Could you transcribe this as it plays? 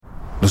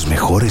Los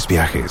mejores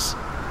viajes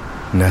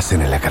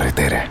nacen en la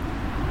carretera,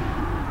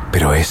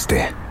 pero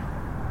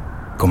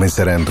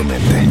comenzará en tu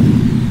mente.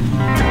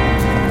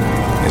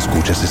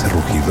 ¿Escuchas ese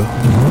rugido?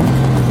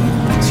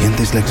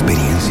 ¿Sientes la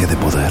experiencia de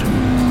poder?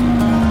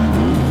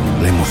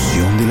 ¿La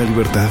emoción de la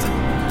libertad?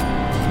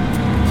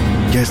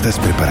 Ya estás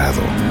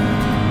preparado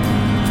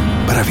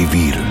para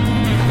vivir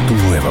tu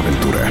nueva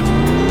aventura.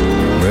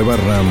 Nueva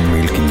Ram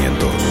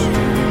 1500.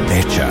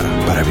 Hecha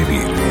para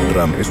vivir.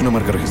 Ram es una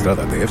marca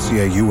registrada de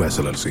FCI US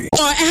LLC.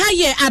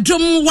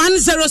 Adom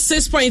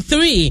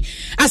 106.3,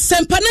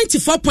 Asempa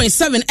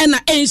 94.7, and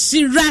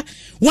Enshira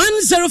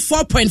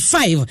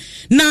 104.5.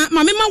 Na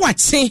mamema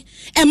wache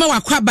ema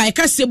wakwa Adom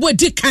Kasiebo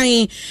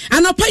edikan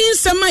anopayin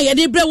sema ye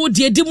de bre wo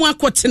de edimu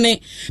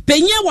akotene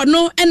penya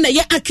wono na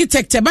ye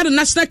architect ba the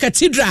National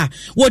Cathedral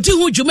wodi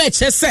hu dwuma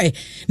echese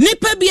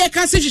nipa bi e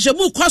ka se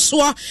hwehwemu koso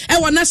e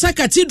wo National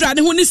Cathedral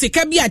ne hu ni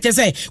sika bi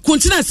achese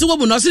kuntina se wo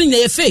mu no so ne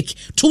ye fake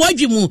to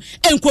wadwimu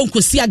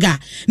enkonkosiaga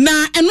na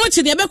eno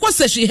che ne be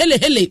kwasahwe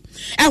hele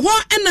eho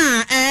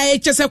na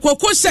echese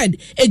koko said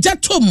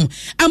ejatom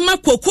ama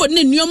koko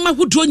ne nneoma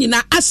hodo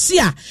nyina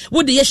asia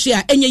wo de ye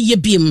hia enye ye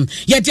biem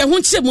ye de ho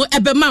nchemu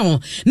ebema wo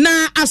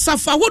na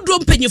asafa hodo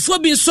mpanyefo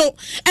bi nso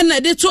na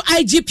de to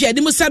IGP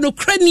ade musa no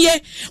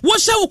kranie wo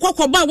hye wo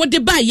kokoba wo de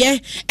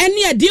baye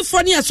ene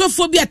adifo ne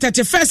asofo bi at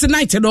 31st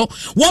night no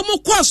wo mo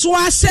koso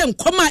ase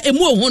nkoma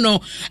emu ohu no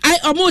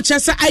omo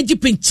chese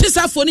IGP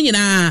chisafo ne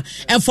nyina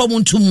enfom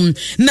ntum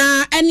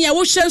na ene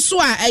wo hye so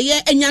a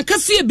eye enyanka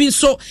fie bi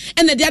nso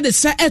ene de ade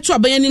sa eto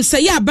abanyanim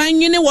se ya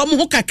abanwene wo mo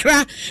ho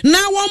kakra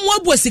na wo mo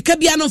abosika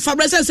bia no fa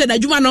presense na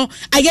adwuma no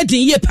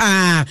ayedin ye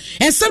pa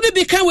ensem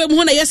bi kan we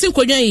mo na yesin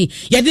konwan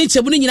ye de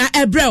nchebu nyina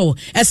ebrel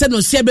ese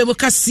no sie Adom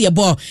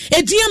Kasiebo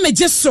ediya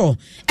mejeso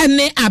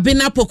ene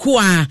abena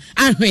pokuwa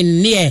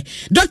ahwenne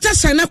Dr.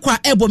 Sanakwa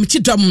ebom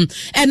chidom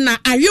ena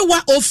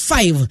ayewa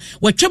 05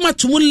 watwema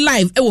tumu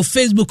live e wo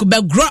Facebook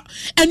be gro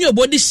ene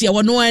obodi hye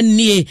wono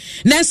anie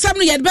na ensem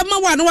no ye be ma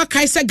wa no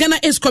wakai se Ghana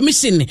Ace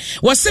Commission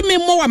wose me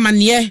mo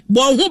wamane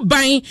bo ho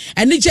ban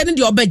ene je ne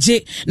de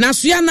obeje na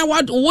so ya na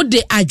wo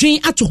de adwen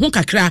ato ho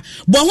kakra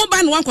bo ho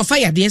ban no wankofa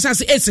yade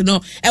sense Ace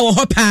no e wo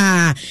ho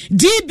pa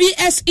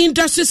DBS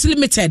Industries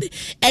Limited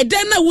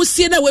eden na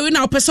wusie na wewe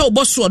na opesa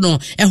oboso no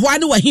ehwa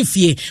ne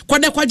wahifie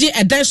kwade kwaje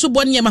eden so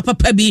bo ne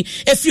mapapa bi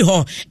efi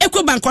ho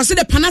Eco Bank was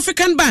the Pan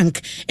African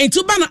Bank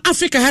into Ban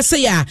Africa has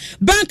ya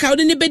bank out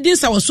in the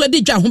bedins was so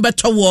de dwa ho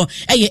betowo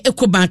eye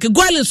Eco Bank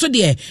goil so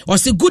de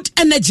was a good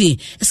energy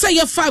say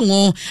your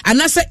fango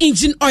and as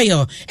engine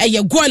oil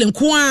eye goil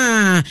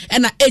kwa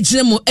and a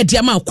ejinemo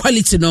ediama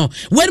quality no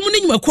when mu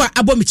nyima kwa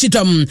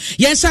abomichidom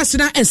yensa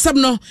sena ensam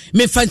no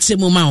me fanche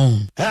mu ma o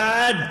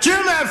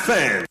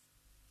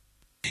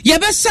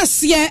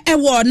Yabasasiye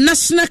ewo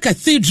National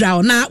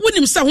Cathedral na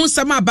wonim sa ho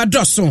nsama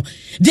abadoso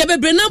de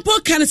bebrenampo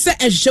kan se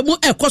ehwemu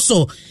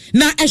ekoso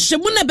na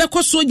ehwemu na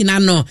bekoso nyina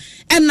no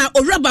na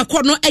oraba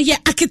kɔ no eye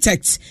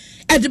architect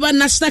Adom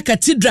National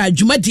Cathedral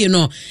Jumadi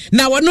no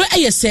na wono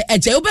eyese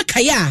eje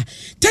obekaya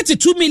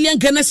 32 million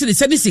Ghana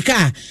cedis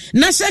sika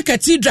National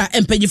Cathedral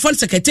Empanyifon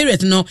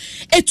Secretariat no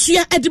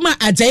etua Adom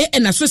Ajaye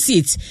and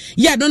Associates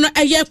ya no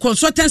eye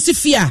consultancy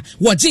fee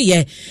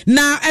woje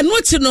na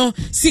enoti no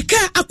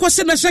sika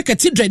akose National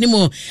Cathedral ni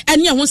mo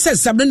enya ho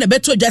sensam no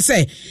beto dwa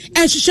se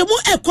enhwehwemu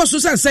ekoso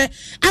sanse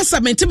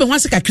asamente be ho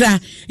kakra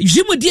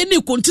jimudie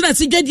ni continent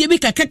dwadie bi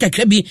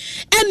kakra bi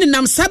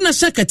enenam sa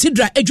National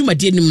Cathedral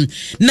adwumadie nim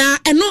na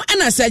eno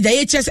na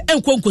sajaye chese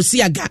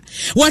enkonkosi aga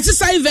what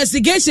is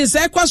investigations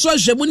ekwaso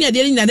hwemu ne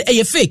ade nyina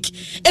eye fake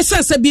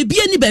esansa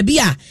bibia ni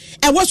babia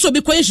ewoso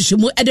bi koye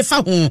hwehwemu edefa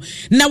ho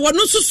na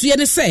wono susue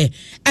ne se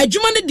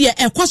adwuma ne de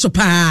ekwaso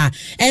pa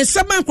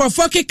ensama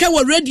nkrofo keka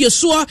wo radio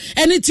so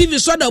ene TV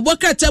so da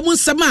bokata mu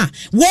nsama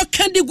wo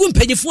kandi gu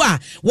mpanyifo a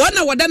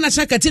wona woda na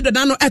National Cathedral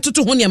na no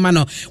etoto ho ne ma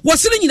no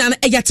wosene nyina no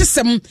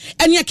eyatesem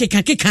ene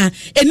akeka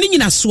eni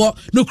nyina so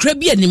no kra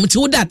bi anim ti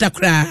woda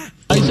atakra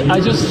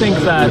I just think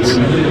that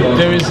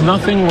there is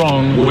nothing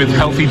wrong with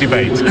healthy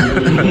debate.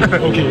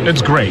 Okay.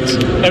 It's great.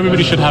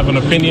 Everybody should have an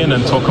opinion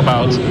and talk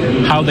about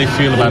how they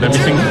feel about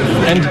everything.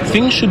 And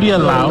things should be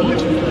allowed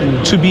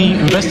to be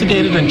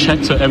investigated and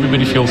checked so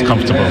everybody feels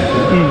comfortable.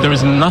 There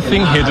is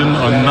nothing hidden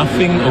or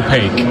nothing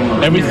opaque.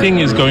 Everything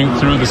is going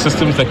through the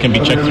systems that can be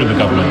checked through the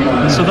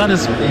government. So that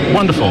is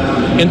wonderful.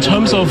 In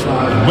terms of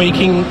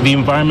making the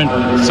environment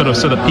sort of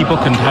so that people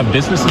can have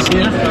businesses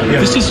here,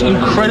 this is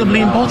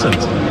incredibly important.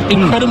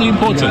 Incredibly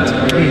important.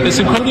 It's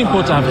incredibly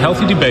important to have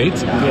healthy debate.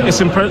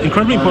 It's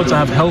incredibly important to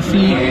have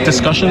healthy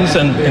discussions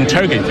and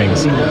interrogate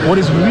things. What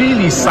is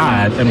really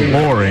sad and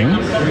boring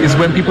is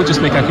when people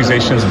just make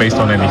accusations based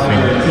on anything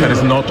that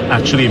is not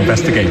actually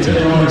investigated.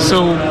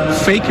 So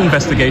fake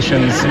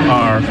investigations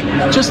are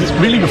just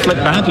really reflect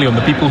badly on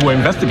the people who are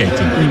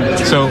investigating.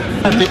 So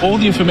all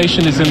the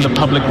information is in the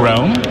public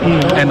realm,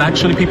 and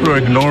actually people are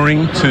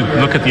ignoring to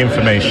look at the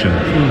information.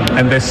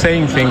 And they're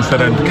saying things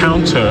that are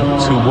counter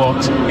to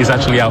what is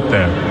actually out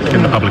there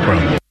in the public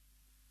realm.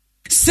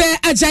 se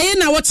ajaye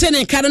na wote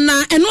ne nkare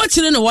na eno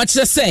akire no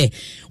wote se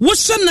wo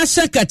so na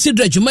shaka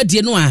tidra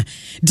dwumadie no a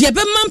de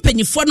be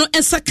mampanyifo no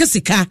ensa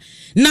kesika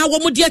na wo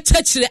mo de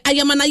atachire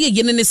ayama na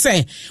yeye ne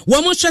se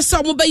wo mo hwe se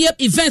wo be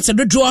event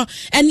dodo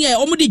ene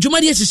wo mo de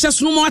dwumadie hyehyɛ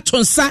so no mo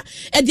atonsa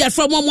e de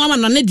afra mo ama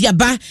no ne de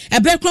ba e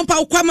be krompa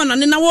wo kwama no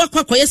ne na wo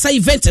kwakoye sa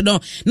event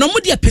no na mo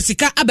de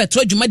pesika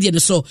abeto dwumadie no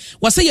so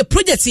wo se ye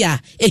project a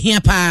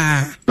ehia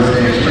pa.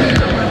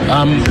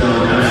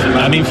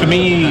 I mean, for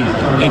me,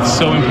 it's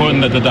so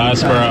important that the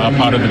diaspora are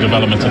part of the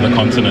development of the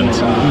continent.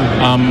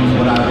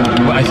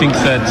 I think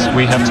that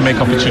we have to make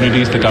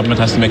opportunities, the government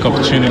has to make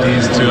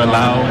opportunities to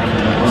allow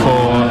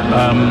for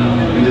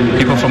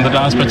people from the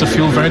diaspora to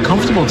feel very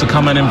comfortable to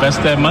come and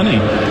invest their money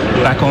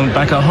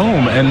back at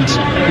home. And,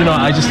 you know,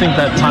 I just think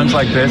that times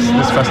like this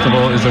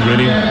festival is a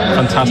really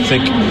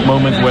fantastic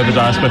moment where the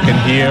diaspora can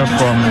hear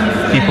from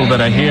people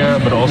that are here,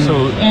 but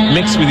also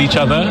mix with each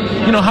other.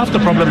 You know, half the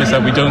problem is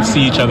that we don't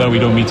see each other, we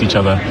don't meet each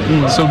other.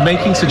 So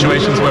making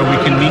situations where we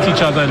can meet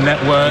each other,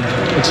 network,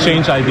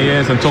 exchange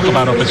ideas, and talk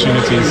about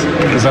opportunities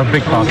is a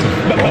big part of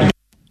it.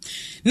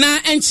 Na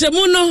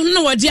enchemu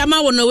no wadi ama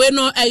wono we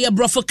no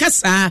brofo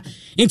kasa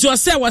into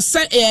ose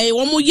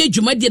wo mo ye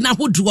dwumadie na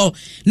hodo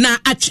na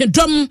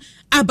atwedom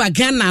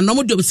abagana no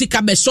mo de sika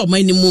be so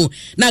manimu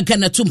na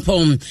gana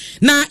tumpom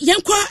na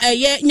yenko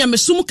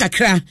nyamesum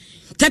kakra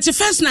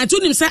 31st night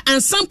unim say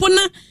ansampo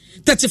na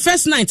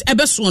 31st night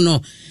ebeso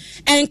no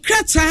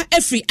enkrata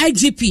every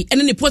IGP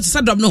ene ne poti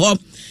sadom no ho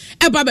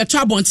eba beto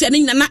abonte ene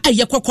nyina na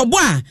ayekokobo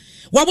a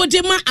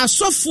wabode ma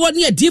asofo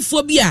ne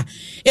adifo bi a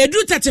edu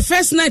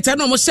 31st night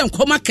na mo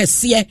senkoma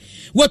kese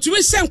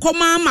wotumi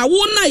senkoma ma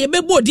wo na ye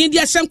bebo odin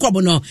dia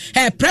senkobo no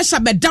pressure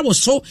be da wo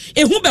so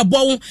ehu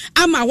bebo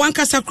ama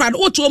wankasa krad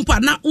oto mpa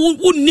na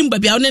unnim ba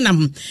bia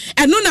onenam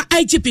eno na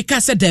IGP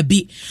ka se da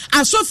bi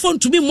asofo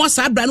ntumi mo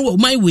sa abra no wo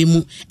man we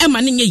mu e ma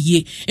ne nye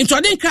yie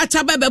ntode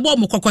nkrata ba bebo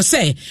mo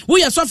kokose wo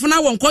ye sofo na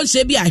won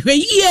konse bi a hwe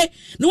yie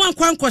no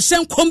wankwan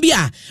kosenkom bi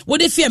a wo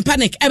de fie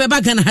panic e be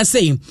ba gana ha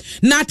sei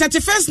na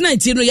 31st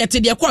night no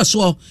yete de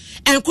kwaso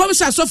enkom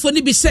sha asofo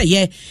ni bi se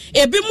ye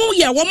ebi mu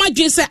ye wo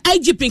madwen se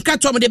IGP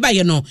nkatom de ba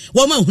ye no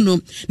wo ma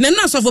hunu na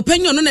na asofo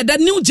panyo no na da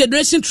New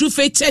Generation True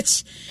Faith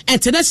Church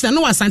International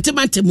no wasante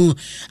bantemu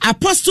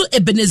Apostle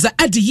Ebenezer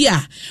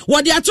Adiyia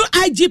wo de ato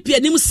IGP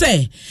anim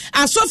se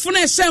asofo na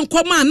ehye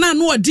nkoma na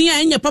no odin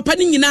a enye papa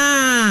ni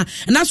nyina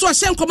na so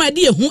ehye nkoma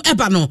de ehu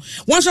eba no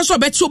won so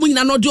beti omu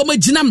nyina no de omu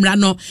gina mra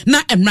no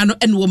na emra no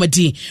ene wo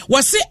madi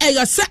wo se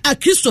eyo se a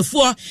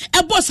Christopher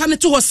ebo sane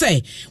to ho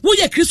se wo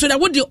ye Christo da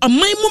wo de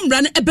oman mu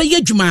mra no ebe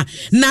ye dwuma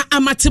na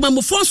amatema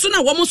mu fon so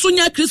na wo so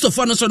nya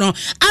Christopher no so no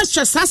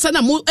asha sasa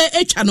na mu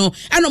etwa no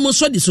eno mu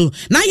so di so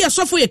na ye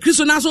sofo ye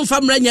Christo na so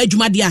mfa mra nya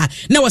dwuma de a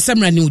na wo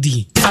semra ne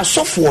udi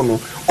asofo no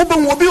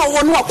obenwo bi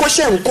owo no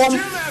akɔhye nkom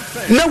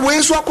na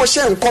we so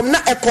akɔhye nkom na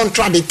e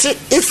contradict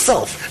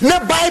itself na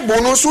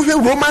Bible no so hwe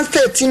Romans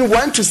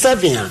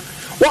 13:1-7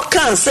 what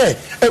can say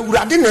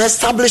ewurade na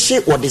establish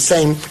what the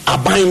same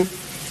aban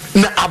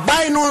na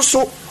aban no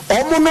so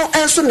omo no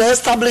enso na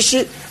establish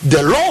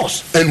the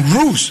laws and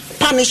rules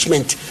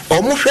punishment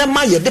omo hwe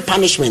ma ye the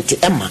punishment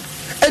emma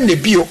ene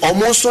bio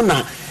omo so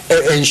na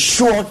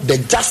ensure the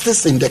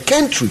justice in the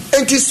country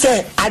and it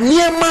say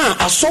aniema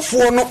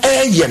asofo no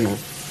eye no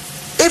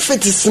if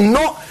it is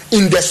not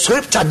in the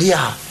scripture there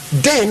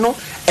then no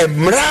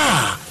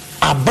emra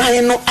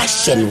aban no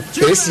ahye no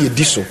esi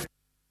ediso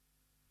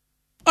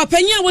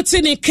openya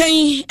wote ne kan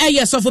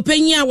yes of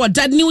openya what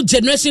that New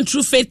Generation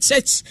True Faith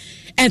Church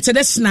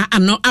International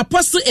ano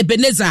Apostle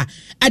Ebenezer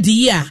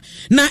Adiyia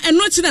na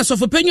enochina so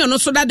openya no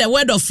so that the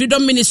Word of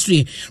Freedom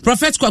Ministry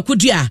Prophet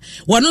Kwakudia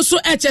wono so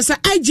echesa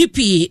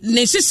IGP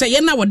ne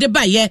hyehyeye na wode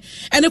baye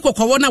ene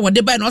kokkowo na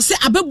wode baye no se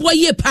abeboa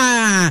ye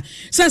pa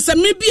sense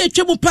me bi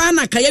etwemu pa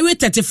na kaye we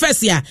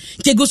 31st ya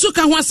kegusu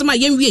ka ho asema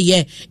ye nwie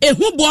ye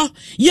ehubo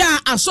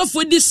ya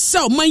asofo di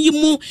sel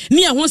mayimu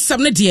ne ho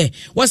sam ne de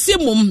wose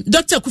mum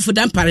Dr.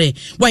 Kufudampare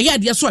wa ya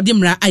de so ade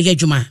mra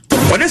ayadwuma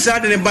What is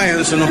that in the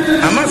Bayern? So,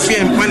 I'm not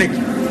fear and panic.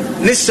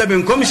 This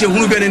 7 commission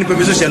who been in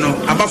position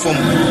above from.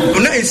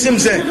 Now it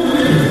seems that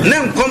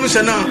name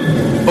commissioner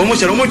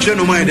almost a much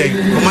no my day.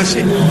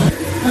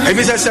 If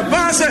it's a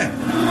surprise,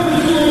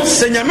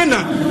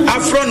 Senyamina,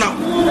 Afrona,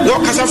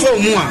 walk as a four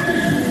more.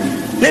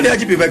 Let the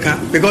IGP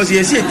back because he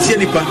is a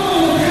Tienipa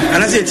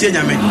and I say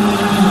Tianyame.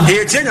 He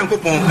is a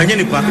coupon and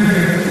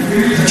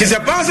Yenipa. She's a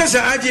passer,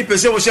 IGP,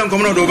 so she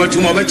come over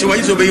to my bet you are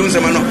obeying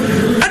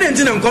Samano. I didn't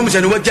see them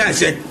commission what I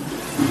said.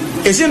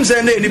 It seems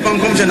that any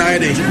commission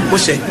already.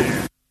 What's it?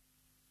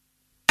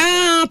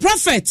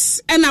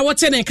 Prophets and I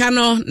watch ne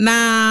kano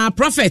na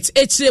prophets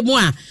echire mu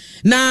a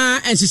na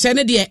ensese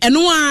ne de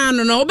eno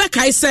ano no be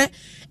kai se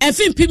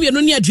efin pimie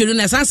no ne aduonu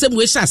na sansem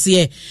we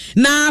hyase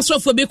na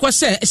sofo bi kɔ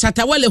se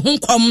shatawale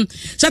honkom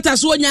shata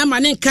so onya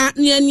amane nka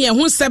ne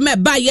ho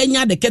nsɛm ba ye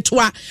nya de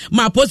ketwa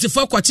ma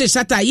posifo kɔche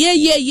shata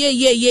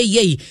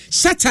ye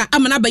shata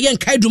amana ba ye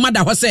nka aduma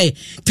da hɔ se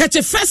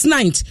 31st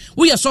night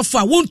we yɛ sofo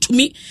a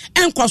wontumi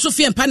enkɔ so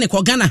fie mpa ne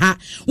kɔ Ghana ha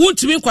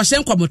wontumi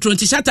nkɔ nkɔ motro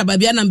nti shata ba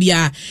bia na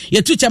bia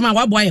yetu chama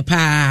wabo aye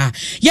pa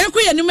yenko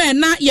yenim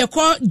na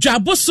yekɔ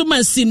dwaboso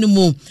mansi no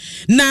mu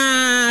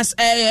na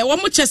wo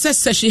mo chese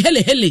seshi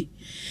hele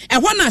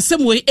ɛhɔ na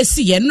asɛm we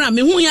esi ye no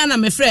me hu ya na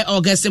me frɛ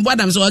August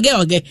Mbadam so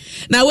oge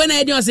na we na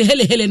edi on se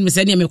hele me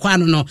se ne me kwa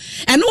no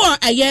ɛno wɔ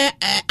ɛyɛ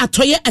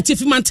atoye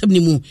atifi mantem ni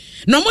mu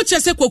na mo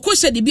chese koko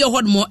hyɛ bi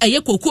ɛhɔ mo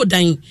ɛyɛ koko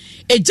dan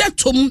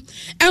egyatom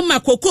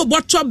ɛma koko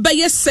bɔtɔ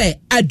bɛyɛ sɛ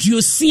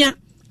aduosia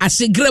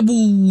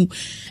asegrabu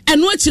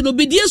ɛno achi no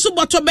bidie so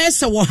bɔtɔ bɛyɛ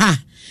sɛ wɔ ha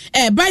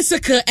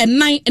bicycle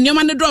nine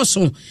enema ne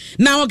dɔso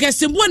na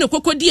ogesembu ne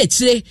kokodi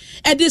akire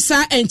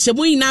edisa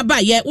enchemu nyina ba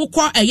ye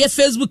wokɔ eye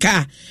Facebook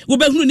a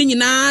wobehunu ni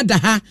nyina da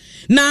ha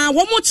na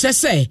wo mo kyerɛ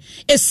sɛ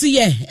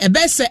esiye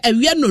ebese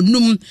awia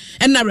nonum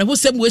na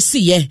rehosem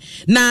wesiye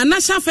na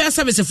National Fire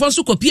Service for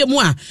so kopie mu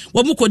a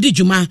wo mo kodi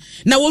dwuma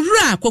na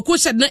wowura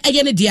kokoshe no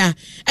eye ne dia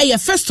eye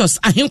Festus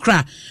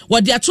Ahenkra wo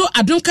de ato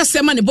Adom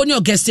Kasiebo ne boni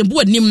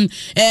ogesembu anim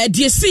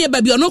de esiye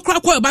ba bi ono kra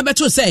kwa ba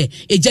beto sɛ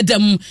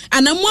ejedam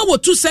anamu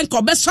awotu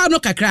senko beso no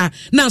kakra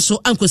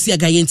nanso ankosi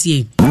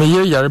agayentie me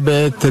ye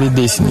yarbe 3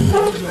 days ni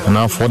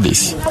na 4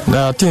 days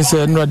na tin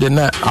say no de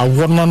na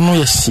awona no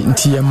ye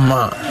ntie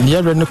ma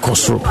ye re ne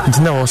koso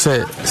nti na wo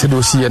say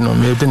do si ye no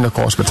me de ne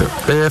hospital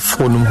be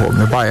phone ho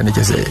me ba ye ne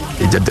je say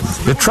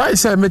ejedem me try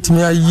say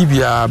metimi ayi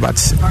bia but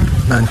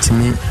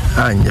nantimi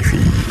anya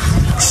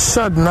hwi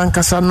sad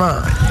nankasa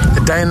na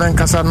dan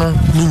nankasa no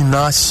ni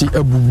na hye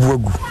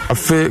abubuagu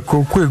afe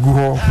kokko egu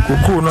ho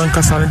kokko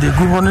nankasa ne de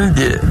egu ho ne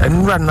de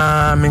enura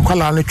na me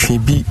kwala no twi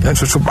bi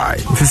enso so bai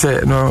fi say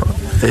no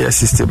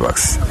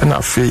 $60 and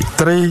afe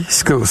 3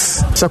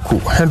 skills chaku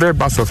 100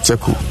 bars of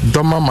chaku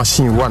doma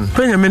machine 1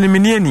 penya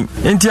menimini ani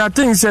enti I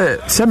think say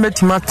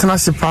metima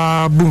tenase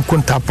pa bu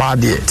nkonta pa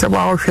de se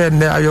ba wo hwe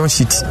ne iron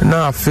sheet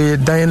na afe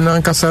dan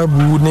nankasa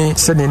bu ne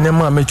se ne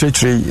nema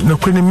metwetwe no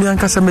kwani mi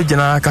ankasa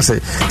megina akase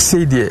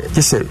say de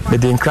yese me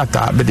de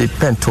nkrata be de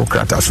pento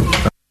krata so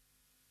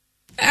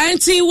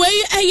anti we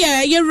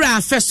yera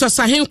Festus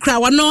Ahenkra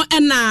wano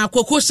na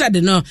kokosha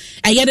de no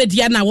ayede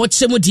dia na wo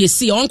kyemu de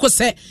esi onko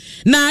se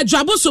na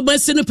dwaboso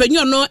bansi no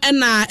panyo no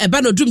na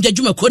eba no dum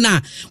djadwuma ko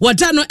na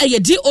woda no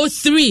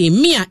D03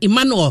 Mia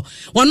Emmanuel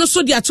wano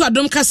so de ato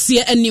Adom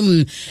Kasiebo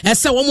anim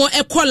ese wo mo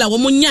ekola wo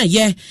mo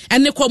nyaye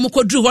ene ko mo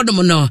kodru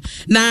hodom no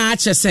na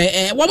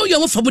kyese wo mo yo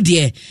mo fabu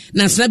de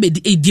na nsna be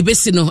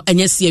dibesi no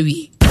anya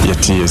siawi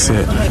yeti se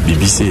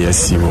BBC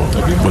yesiwo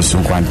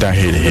bosun kwanta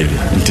hele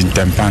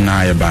ntintempa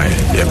na ye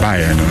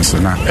bae no so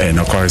na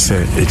no course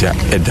eja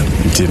edem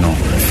ntino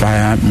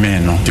fire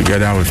men no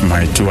together with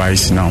my two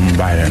eyes na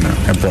mbae no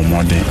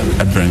ebomode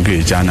ebrengo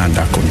eja na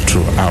under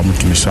control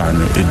amtumi so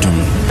ano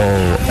edum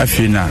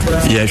afina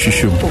ye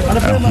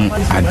hwehwem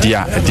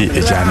adia edi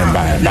eja na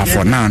bae but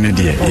for now ne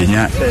de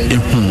enya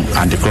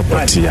ehu and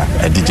property a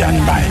edi ja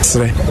na bae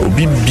sre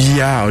obi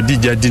bia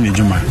odija di ne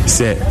djuma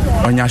se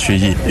onya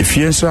hweyi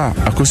efie so a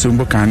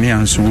akosombo kan ne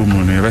anso wo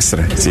mu no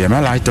resre se ma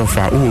light of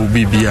a o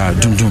bibia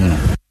dundum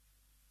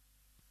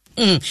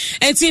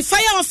enti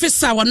fire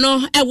officer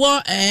wano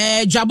ewo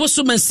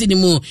dwaboso mansini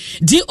mu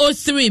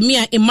D03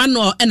 Mia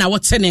Emmanuel na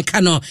wotene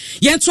ka no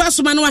yentu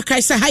asoma no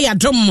akai se haya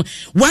dom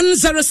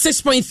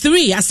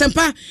 106.3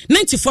 asempa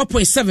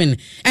 94.7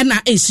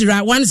 na ensira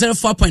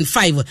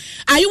 104.5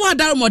 ayiwa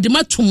darmo de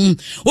matum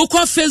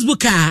ukọ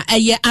Facebook a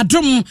eye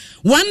Adom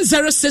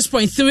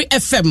 106.3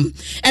 FM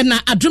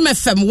na Adom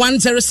FM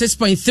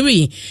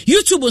 106.3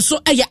 YouTube so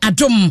eye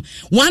Adom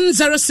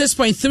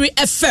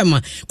 106.3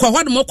 FM kwa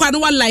hodmo kwa no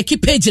like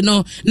page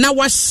no na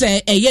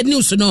wase eye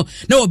news no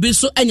na obi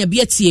so anya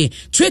bietie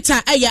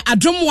Twitter eye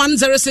Adom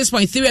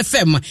 106.3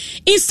 FM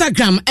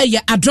Instagram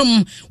eye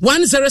Adom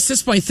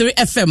 106.3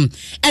 FM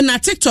and na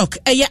TikTok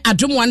eye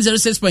Adom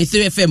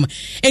 106.3 FM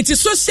enti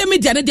social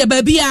media ne de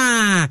ba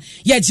bia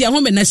ya je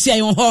ho me na sia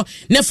yon ho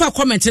na fa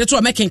comment ne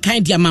to make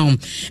kan dia ma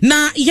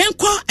na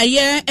yenko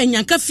eye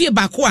enyanka fie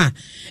bako a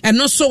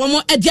eno so wo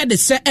mo adia de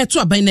se eto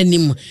aban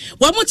nanim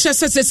wo mo kire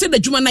se da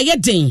dwuma na ye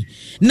den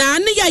na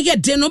ne ya ye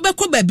den no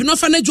beko ba bi no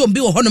fa na jombi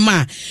wo ho no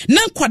ma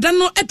na nkwada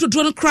no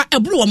edodo no kra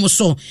eburu wo mo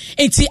so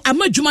enti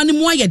amadwuma ne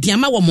mu aye den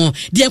ama wo mo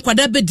de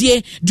nkwada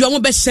bedie de wo mo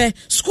be hye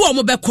school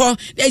mo beko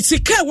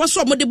sika wo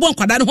so mo de bo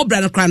nkwada no ho bra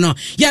no kra no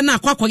ya na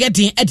akwa ye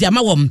den e de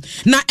ama wo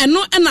na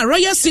eno na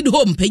Royal Seed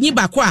Home panyi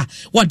bako a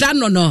woda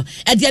no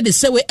e de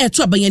se we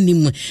eto aban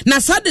nanim na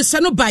sa de se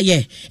no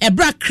baye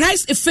ebra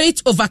Christ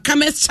Faith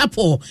Overcomers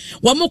Chapel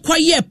wo mo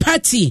kwaye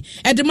party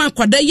e de man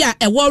kwada ya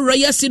e wo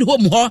Royal Seed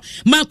Home ho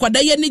man kwada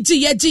ye ni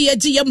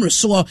ye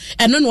mruso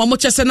eno no mo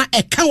kyese na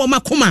e ka wo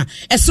makoma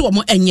e se wo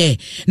mo enye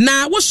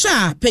na wo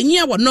sha panyi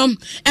a wonom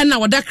e na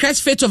woda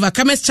Christ Faith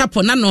Overcomers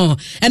Chapel na no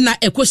e na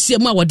ekosie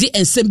mu a wode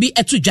ensem bi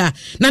etudwa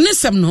na ne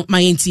nsem no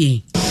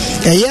mayentie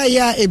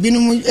ya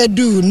ebinum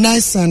edu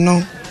nice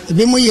no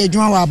ebi mu ye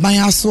adwuma wa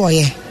aban aso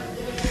oye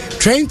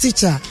train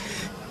teacher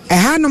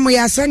ha no mo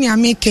ya sani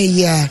ameke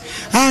ya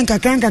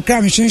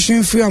nkakra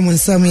mhwehwehwe free am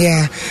nsam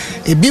ya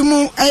ebi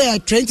mu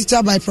train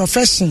teacher by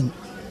profession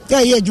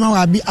ye adwuma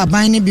wa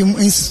aban ne bi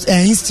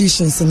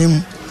institutions ne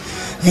mu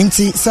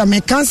enti so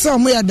me cancel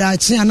mo ya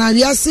daachi ana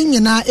wiase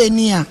nyina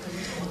eni a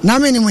na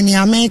me ni mo ni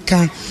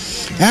ameka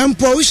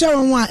empo usha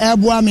won a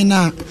eboa me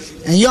na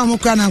enye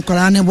omukra na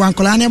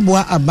nkola ne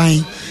boa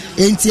aban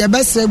enti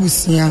ebese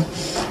busia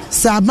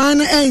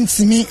saban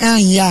entimi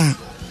anya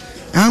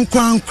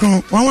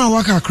ankwankron wan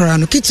waka kra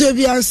no kitwe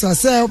bi answer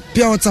say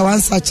pure water one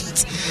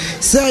sachet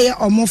say ya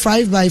omo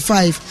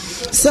 5x5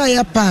 say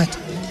ya pad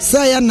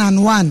say ya nan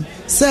one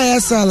say ya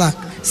sala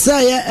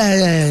say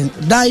ya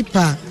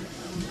diaper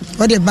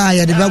what the buy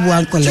ya the babu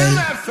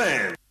ankola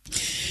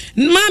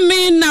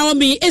Mami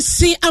Naomi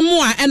esi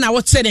amua ena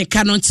wote ne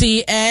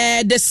kanonti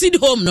the seed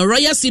home no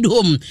royal seed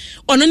home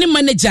ono ne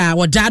manager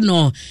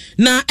wodano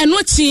na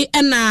enoti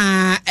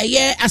ena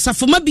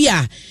asafoma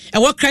bia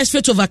ewo Christ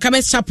Faith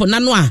Overcomers Chapel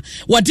nano a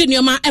wode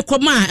nioma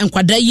ekoma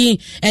enkwada yi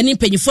eni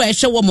panyifo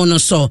ehwe wo mo no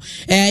so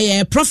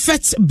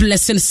prophet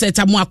blessing set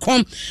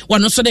amuakom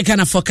wono so de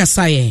kana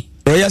fokasaye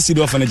royal seed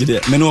orphanage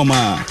de me no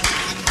ma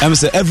am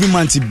say every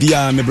month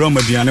bia me bro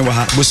maduane wa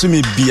ha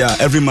bosumi bia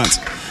every month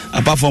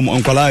apart from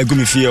onkola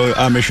egumi fie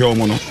a me hwe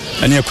omo no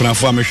ene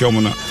ekunafo a me hwe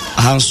omo no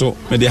ahanso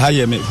me de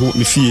haye me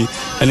fie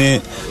ene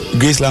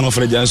Graceland of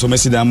Region so me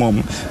si da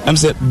mom am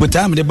say but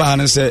time de ba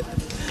no say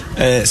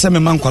me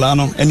mankola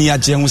no ene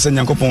agye hu say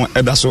Nyankopon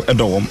eda so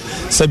edowom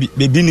sabi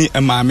bebi ni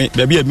emaame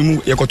bebi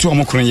abimu yekoto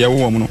omo kron ye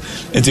wo omo no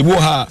enti bo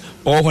ha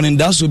o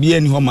nda so bi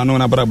ani ho ma no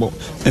na brabo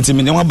enti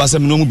me ne wa basa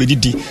me no mu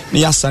bedidi ne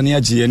yasane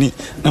agye ani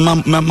na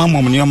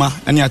mamom ne oma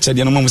ani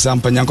akyede no mo musa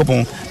ampa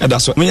Nyankopon eda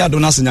so me yado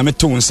na se nyame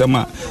to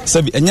nsema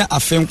sabi enya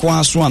afenko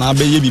aso na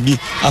abaye bibi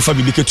afa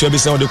bibi ketua bi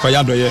se o de kwa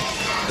yadoye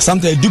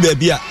sometimes do be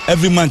bia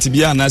every month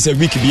bia na say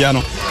week bia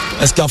no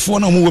eskafo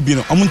na mo wo bi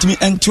no omontimi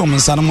enti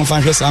omnsa no mo fa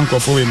hwese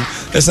ankrofo we no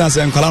esa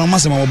se nkwala no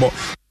masema wo bo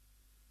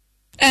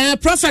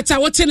prophet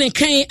awotene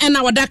kan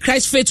ena wada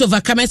Christ Faith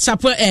Overcomers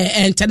Chapel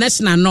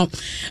international no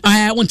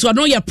wonto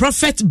no ya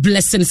prophet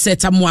blessing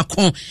set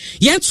amuakon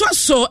yento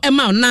so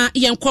ema na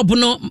yenkobo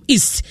no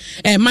east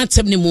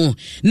mantem ni mu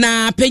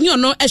na penyo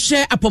no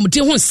ehwe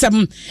apomde ho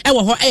nsem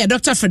ewo ho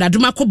Dr. Fred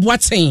Adom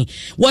Kasiebo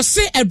wo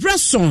se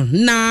ebrason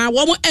na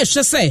wo mo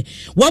ehwe se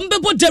wo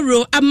mbebo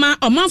dero ama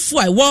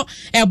omanfo a wo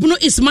ebuno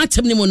east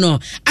mantem ni mu no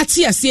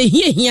ati ase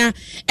hia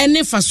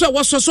ene faso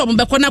wo so mo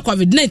bekọ na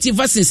COVID-19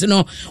 vaccines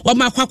no wo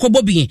ma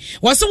kwakọbọ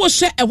wase wo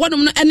hye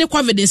ehwonum no ene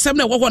covid nsem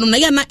na ehwonum na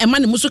ya na ema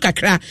ne musu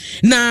kakra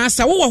na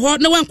sa wo ho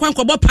na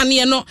wankwankobọ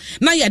pane no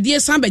na yade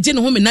san beje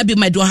ne ho me na bi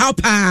mado how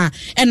pa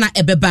ena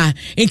ebeba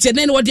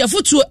intene ne wode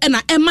afutuo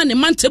ena ema ne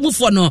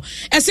mantemufo no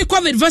ese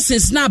covid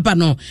vaccines na aba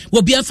no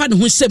wo bia fa ne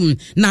ho sem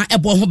na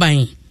ebo ho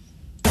ban.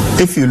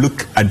 If you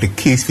look at the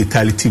case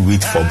fatality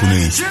rate for Bono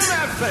East,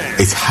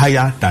 it's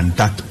higher than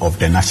that of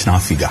the national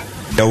figure.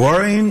 The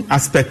worrying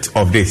aspect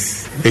of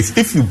this is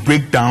if you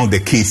break down the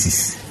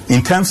cases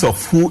in terms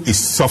of who is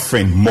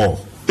suffering more.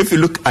 If you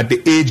look at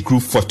the age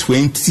group for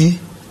 20,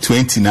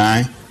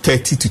 29,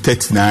 30 to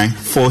 39,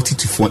 40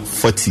 to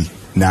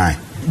 49,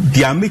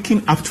 they are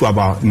making up to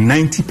about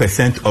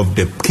 90% of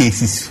the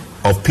cases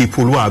of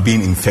people who are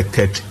being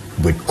infected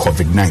with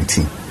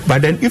COVID-19.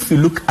 But then if you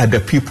look at the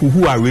people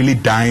who are really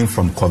dying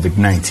from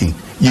COVID-19,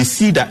 you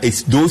see that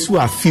it's those who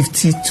are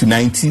 50 to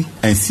 90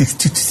 and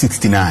 60 to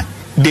 69.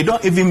 They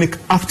don't even make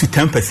up to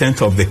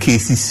 10% of the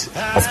cases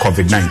of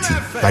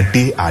COVID-19, but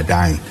they are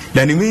dying.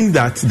 Then it means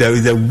that there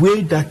is a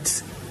way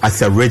that,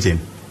 as a region,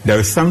 there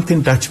is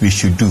something that we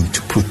should do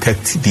to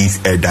protect these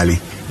elderly,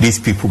 these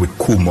people with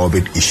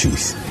comorbid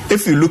issues.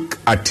 If you look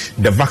at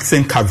the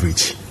vaccine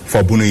coverage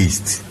for Bono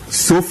East,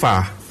 so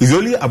far, it's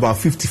only about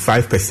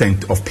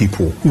 55% of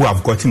people who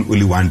have gotten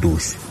only one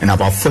dose and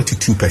about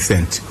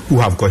 42% who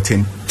have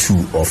gotten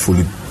two or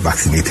fully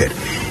vaccinated.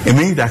 It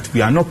means that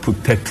we are not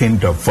protecting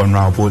the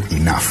vulnerable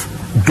enough.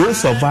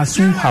 Those of us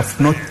who have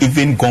not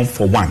even gone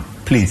for one,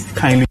 please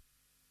kindly.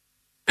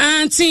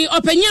 Anti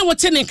openya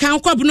wotene kan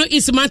kwabuno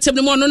ismantem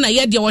ne mo no na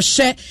ye de wo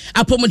hye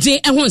apomuden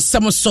ehon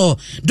nsem so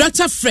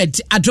Dr. Fred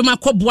Adom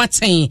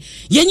Kasiebo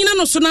yenyina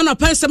no so na no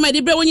pansem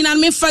ade bre wonyina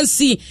me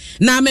fancy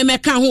na me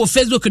meka ho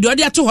Facebook de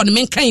ode ato ho no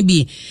me kan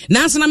bi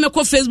na ansa na me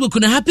ko Facebook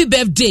no happy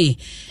birthday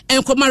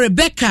enkoma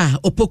Rebecca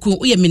Opoku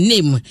uye me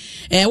name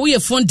uye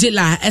phone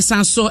dealer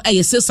esanso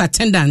eye sales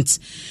attendant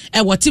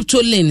what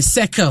Tiptoe Lane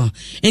Circle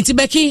enti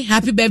Becky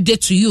happy birthday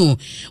to you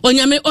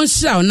onyame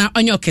onhira na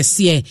onyo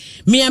kese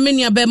me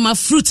amenia be ma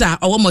fruita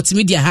owo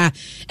multimedia ha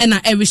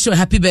na every show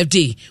happy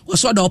birthday wo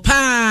so do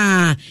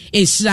pa